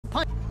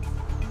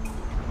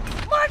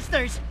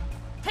monsters!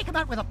 Take them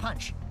out with a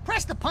punch.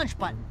 Press the punch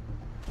button.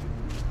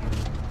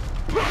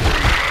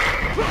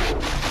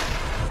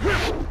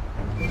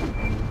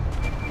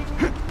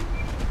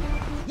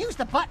 Use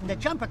the button to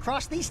jump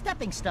across these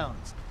stepping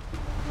stones.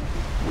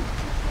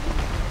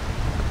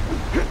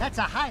 That's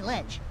a high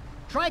ledge.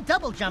 Try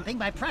double jumping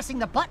by pressing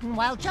the button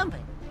while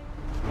jumping.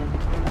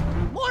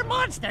 More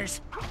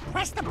monsters!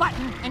 Press the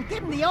button and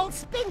give them the old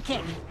spin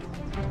kick.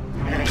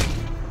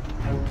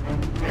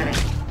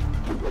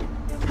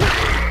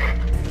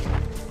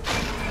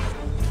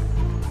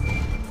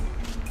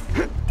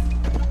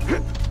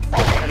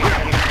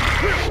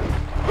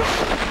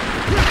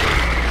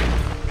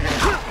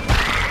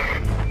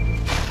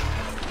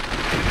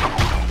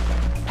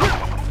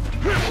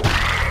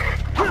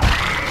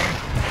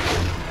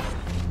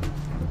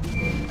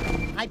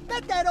 I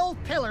bet that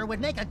old pillar would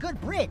make a good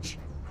bridge.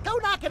 Go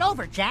knock it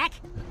over, Jack.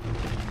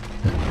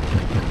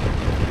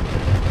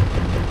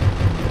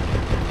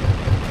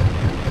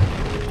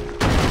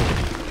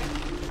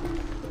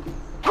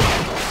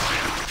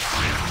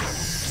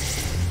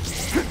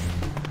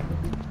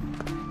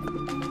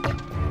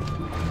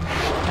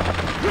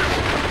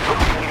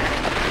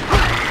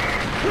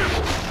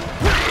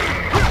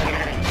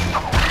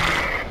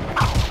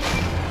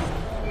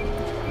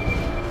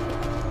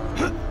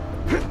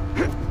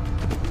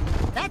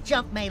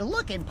 Jump may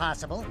look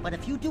impossible, but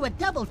if you do a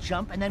double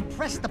jump and then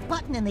press the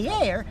button in the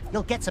air,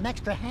 you'll get some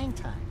extra hang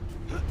time.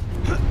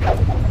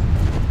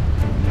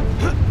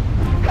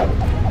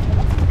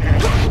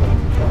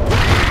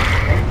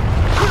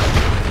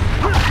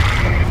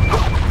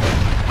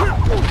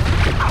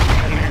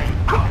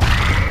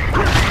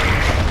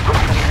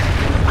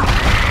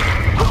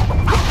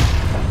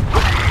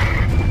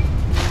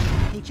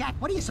 Hey, Jack,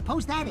 what do you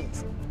suppose that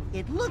is?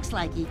 It looks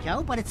like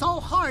eco, but it's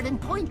all hard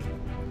and pointy.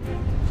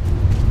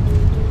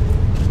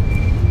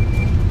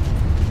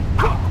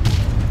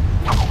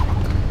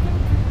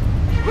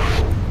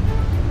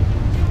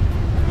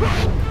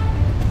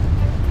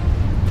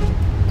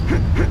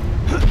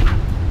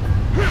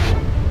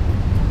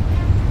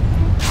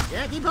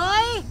 Jackie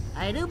boy,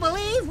 I do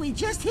believe we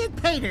just hit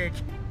pay dirt.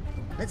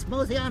 Let's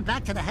mosey on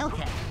back to the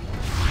Hellcat.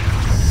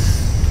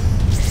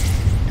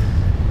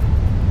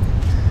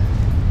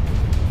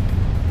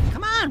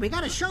 Come on, we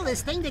gotta show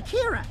this thing to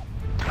Kira.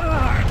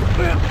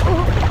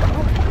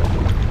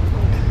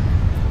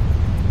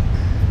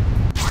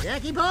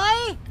 Jackie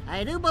boy,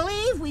 I do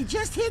believe we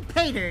just hit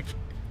pay dirt.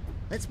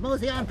 Let's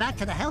mosey on back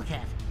to the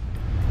Hellcat.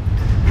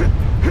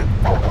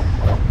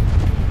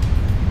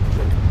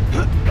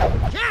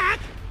 Jack!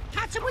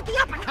 Catch him with the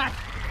uppercut!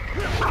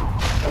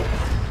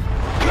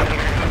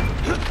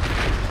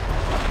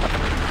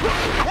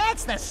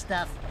 That's the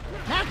stuff.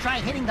 Now try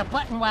hitting the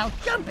button while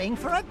jumping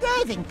for a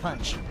diving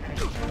punch.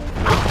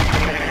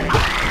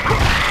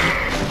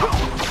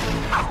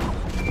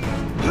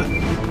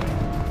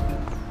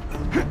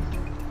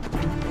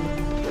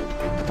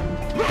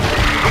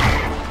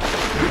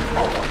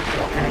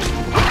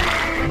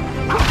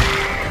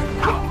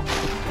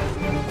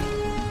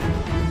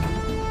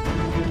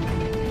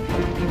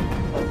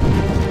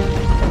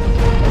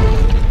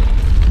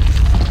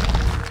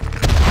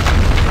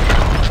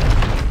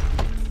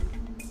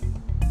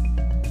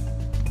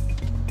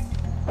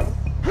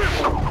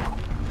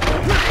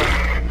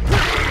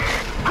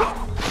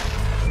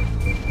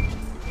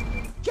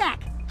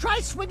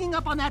 Swinging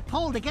up on that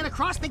pole to get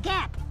across the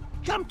gap.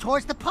 Jump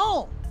towards the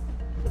pole.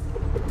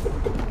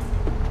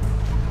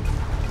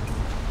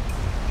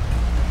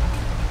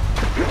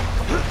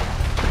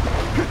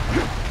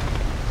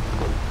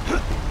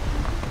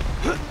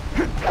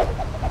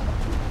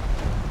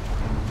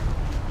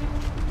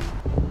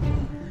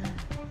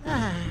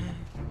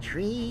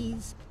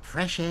 Trees,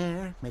 fresh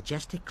air,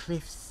 majestic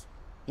cliffs.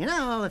 You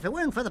know, if it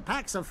weren't for the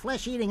packs of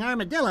flesh-eating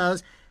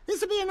armadillos,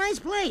 this would be a nice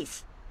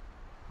place.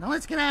 Now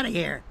let's get out of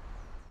here.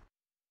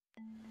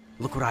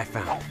 Look what I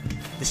found.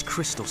 This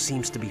crystal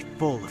seems to be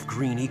full of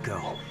green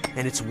eco,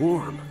 and it's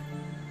warm.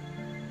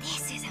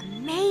 This is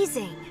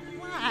amazing.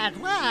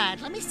 What?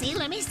 Let me see.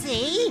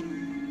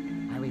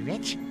 Are we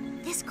rich?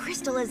 This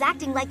crystal is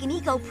acting like an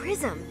eco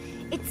prism.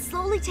 It's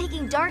slowly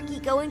taking dark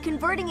eco and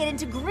converting it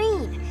into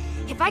green.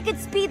 If I could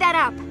speed that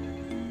up.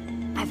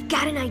 I've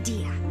got an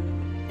idea.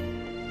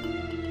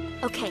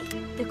 Okay,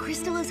 the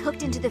crystal is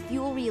hooked into the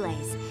fuel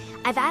relays.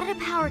 I've added a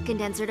power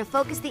condenser to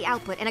focus the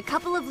output and a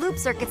couple of loop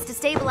circuits to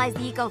stabilize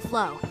the eco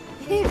flow.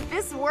 If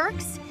this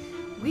works,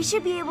 we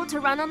should be able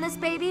to run on this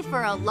baby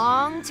for a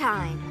long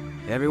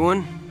time.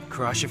 Everyone,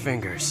 cross your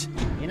fingers.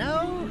 You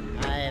know,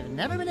 I've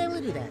never been able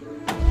to do that.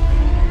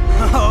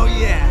 Oh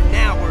yeah,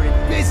 now we're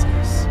in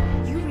business.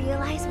 You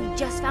realize we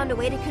just found a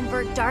way to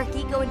convert dark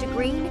eco into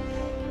green?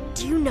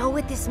 Do you know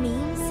what this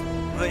means?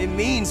 It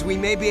means we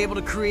may be able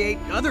to create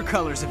other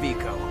colors of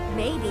eco.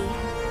 Maybe.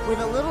 With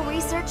a little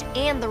research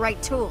and the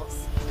right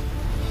tools.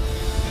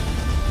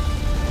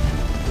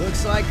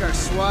 Looks like our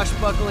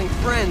swashbuckling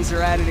friends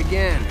are at it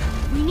again.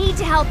 We need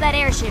to help that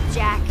airship,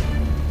 Jack.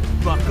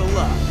 Buckle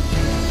up.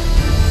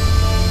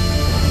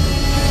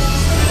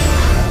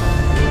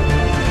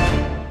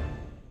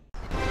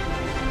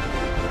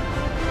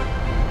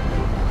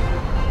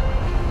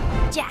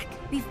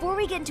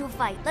 we get into a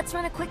fight, let's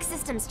run a quick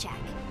systems check.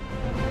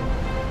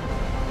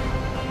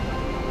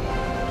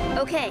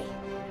 Okay,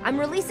 I'm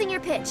releasing your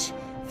pitch.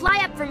 Fly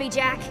up for me,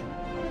 Jack.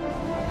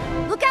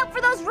 Look out for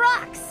those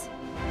rocks!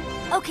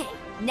 Okay,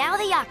 now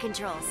the yacht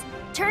controls.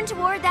 Turn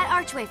toward that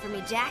archway for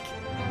me, Jack.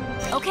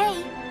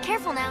 Okay,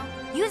 careful now.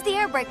 Use the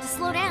air brake to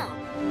slow down.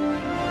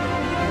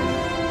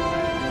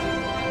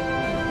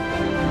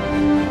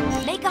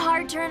 Make a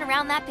hard turn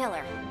around that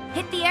pillar.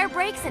 Hit the air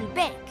brakes and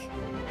bank.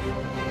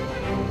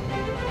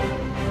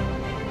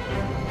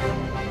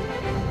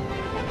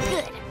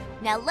 Good.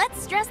 Now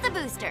let's stress the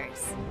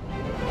boosters.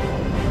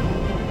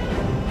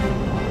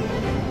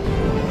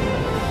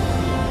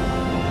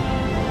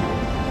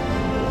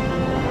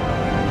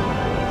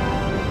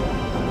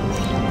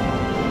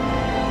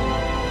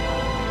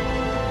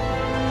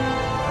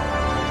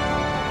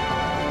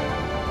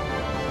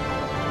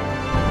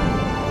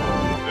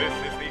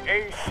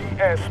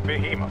 PPSSPP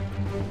Behemoth.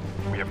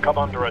 We have come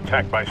under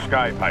attack by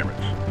sky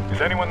pirates.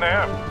 Is anyone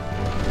there?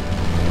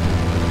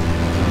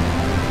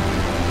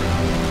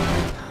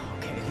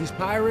 Okay, these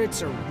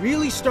pirates are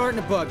really starting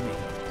to bug me.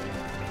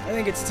 I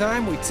think it's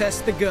time we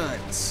test the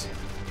guns.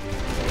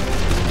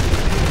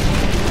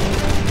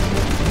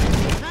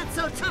 Not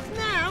so tough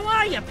now,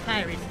 are you,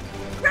 pirate?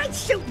 Great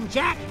shooting,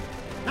 Jack.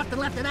 Nothing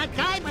left of that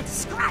guy but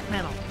scrap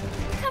metal.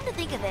 Come to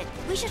think of it,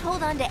 we should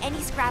hold on to any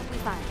scrap we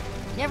find.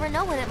 Never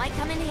know when it might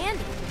come in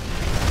handy.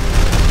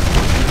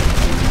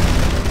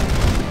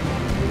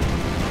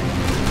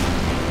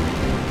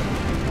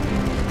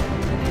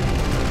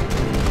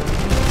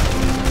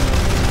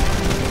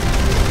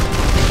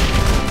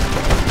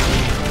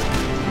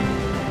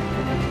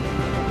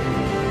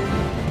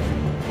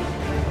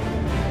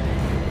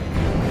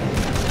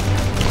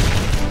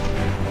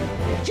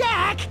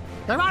 Jack!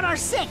 They're on our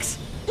 6!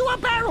 Do a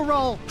barrel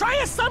roll! Try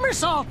a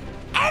somersault!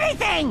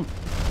 Anything!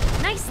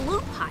 Nice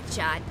loop,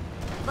 hotshot.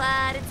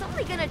 But it's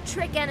only gonna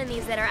trick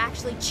enemies that are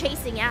actually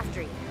chasing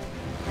after you.